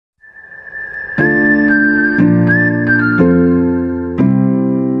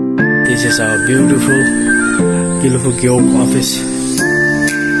is our beautiful Gewog office.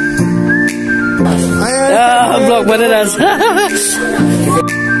 Vlog bananas.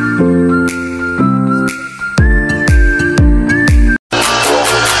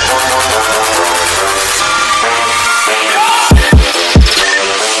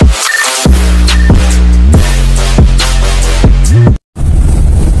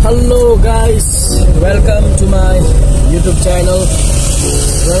 Hello guys, welcome to my YouTube channel.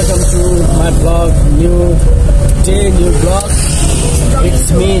 Welcome to my vlog, new day, new vlog. It's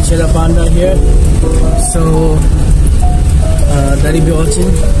me, Gelephu here. So that will be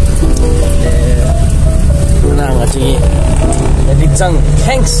watching.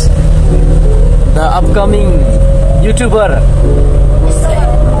 Thanks, the upcoming YouTuber.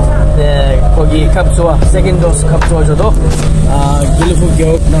 Second dose Gelephu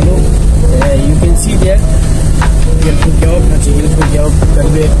Gewog nanu. You can see there Gelephu Gewog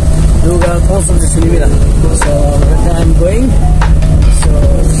so I'm going, so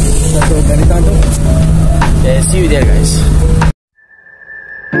see you there guys.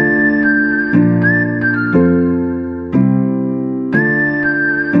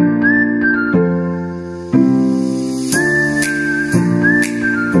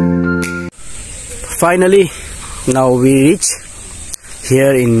 Finally, now we reach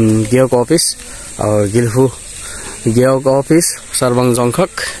here in Gewog office, our Gelephu Gewog office, Sarbang Jongkhok.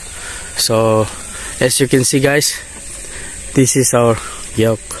 So as you can see guys, this is our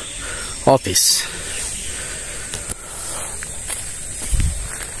Gewog office.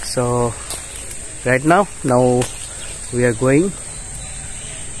 So right now we are going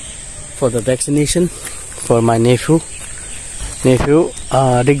for the vaccination for my nephew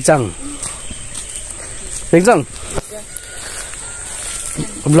Rikjang.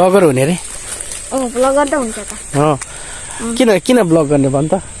 Vlogger हुने रे? Vlogger त हुन्छ त. किन vlog गर्ने भन्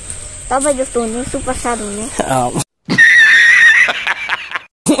त? तपाई जस्तो हुने, सुपरस्टार हुने.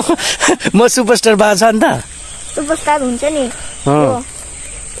 म सुपरस्टार बाजा नि त? सुपरस्टार हुन्छ नि.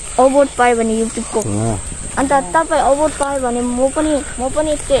 अवार्ड पाए भने युट्युब को. अन्त तपाई अवार्ड पाए भने म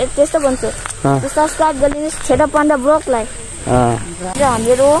पनि त्यस्तो भन्छु. Subscribe गरिदिनुस् छेटा panda ब्लगलाई. र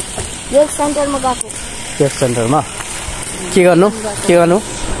हामीहरु एक सेन्टरमा गएको. एक सेन्टरमा के गर्नु?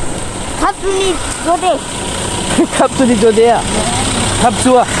 खाप्चुनी जोडे.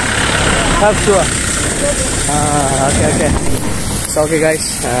 खाप्चुवा. Okay. So okay guys,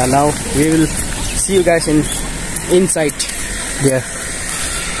 now we will see you guys inside there.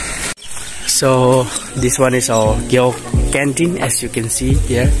 So this one is our Gewog canteen, as you can see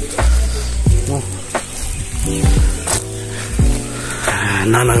here.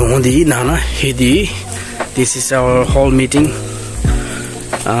 Nana Hidi. This is our hall meeting.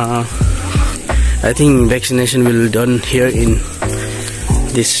 I think vaccination will be done here in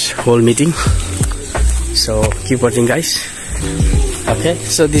this whole meeting. So keep watching guys. Okay,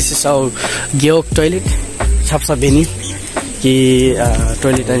 so this is our Gewog toilet. Chapsa beni ki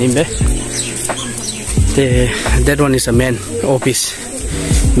toilet animbe. That one is a main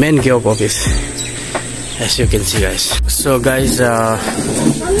Gewog office, as you can see guys. So guys,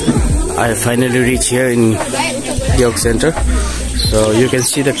 I finally reached here in Gewog Center. So you can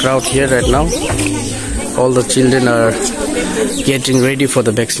see the crowd here right now. All the children are getting ready for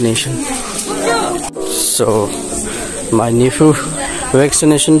the vaccination. So my nephew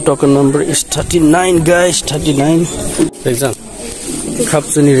vaccination token number is 39 guys, 39. Exam.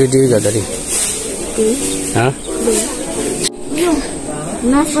 Khapsuni ready gadari.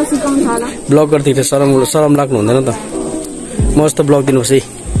 Blog गर्दै सरम लाग्नु हुँदैन त. मस्त blog दिनुहोस् है.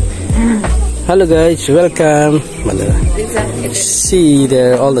 Hello guys, welcome. See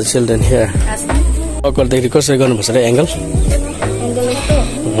there all the children here. Blog गर्दै कसरी गर्नुपर्छ रे एंगल?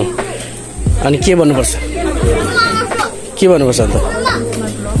 अनि के भन्नुपर्छ? अन्त?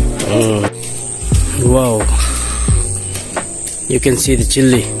 Wow. You can see the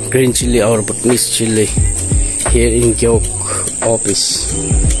chili, green chili, our Bhutanese chili here in Gewog office.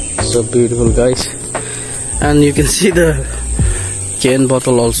 So beautiful guys. And you can see the can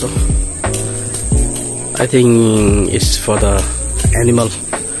bottle also. I think it's for the animal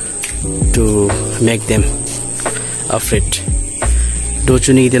to make them afraid.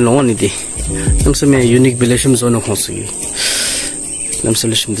 Dochuni de long ni. Namsame unique relation zone hosi.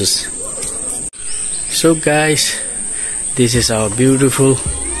 Namsolution this. So guys, this is our beautiful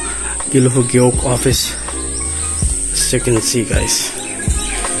Gelephu Gewog office. As you can see guys.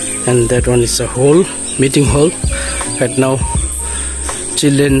 And that one is a hall, meeting hall. Right now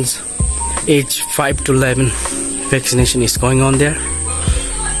children's age 5 to 11 vaccination is going on there.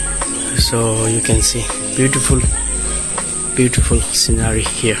 So you can see beautiful scenery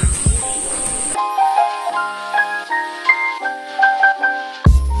here.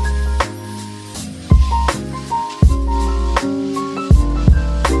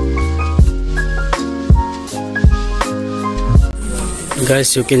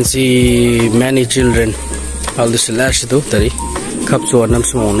 Guys, you can see many children. All this lash do tari kapsu anam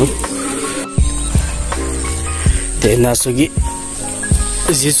sumono. Te nasugi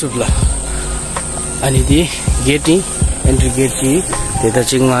zisubla. Ani di gate entry gate te da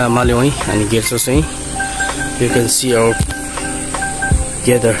chingma malioi ani gate so sai. You can see our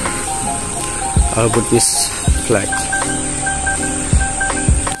gather our Bhutanese flag.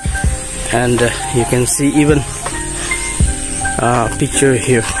 And you can see even picture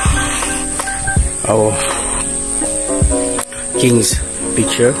here, our king's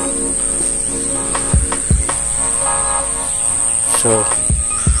picture. So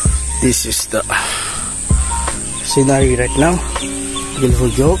this is the scenery right now,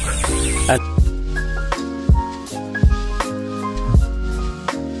 Gelepu Gewog. And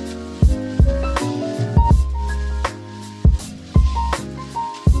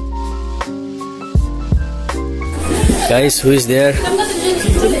guys, who is there?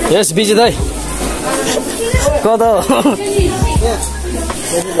 Yes, Bijay Dai. Kodo.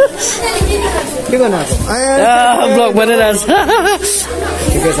 Vlog baniरहेछ.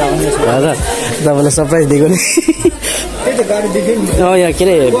 ठिकै छ आउनुहोस् हजुर तपाईलाई surprise दिएको नि. त्यही त गाडी देखेँ नि. यहाँ के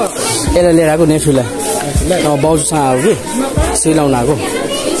रे यसलाई लिएर आएको नेफुलाई. बाउजूसँग आएको कि सिलाउन आएको.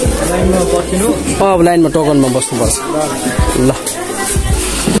 लाइनमा पर्खिनु. अब लाइनमा टोकनमा बस्नुपर्छ. ल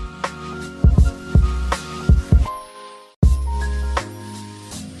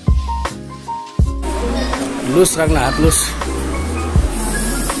लुस राख्न हात लुस.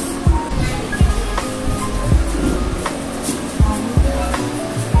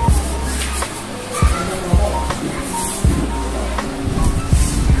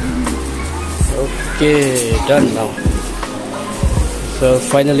 Okay, done now. So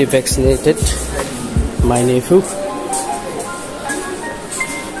finally vaccinated my nephew.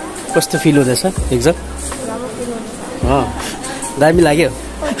 कस्तो फिल हुँदैछ एक्जाम? दामी लाग्यो.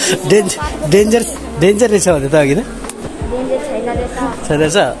 डेन्जर रहेछ भने त अघि त छैन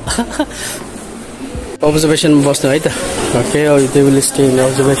रहेछ. Observation बस्नु है त. Okay, or they will stay in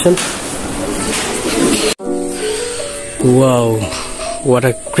observation. Wow, what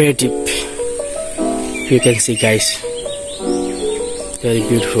a creative. You can see, guys, very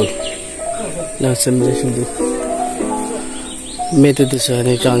beautiful. Now celebration do. Made this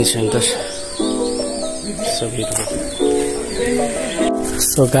John Center. So beautiful.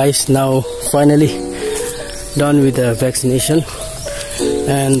 So guys, now finally done with the vaccination,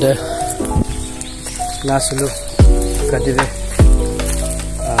 and Nasulu Kadive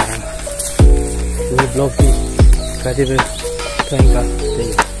we block the Kadive Tanka.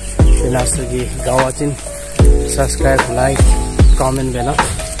 Nasugi Gawachin, subscribe, like, comment below.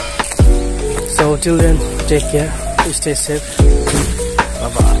 So till then, take care, stay safe.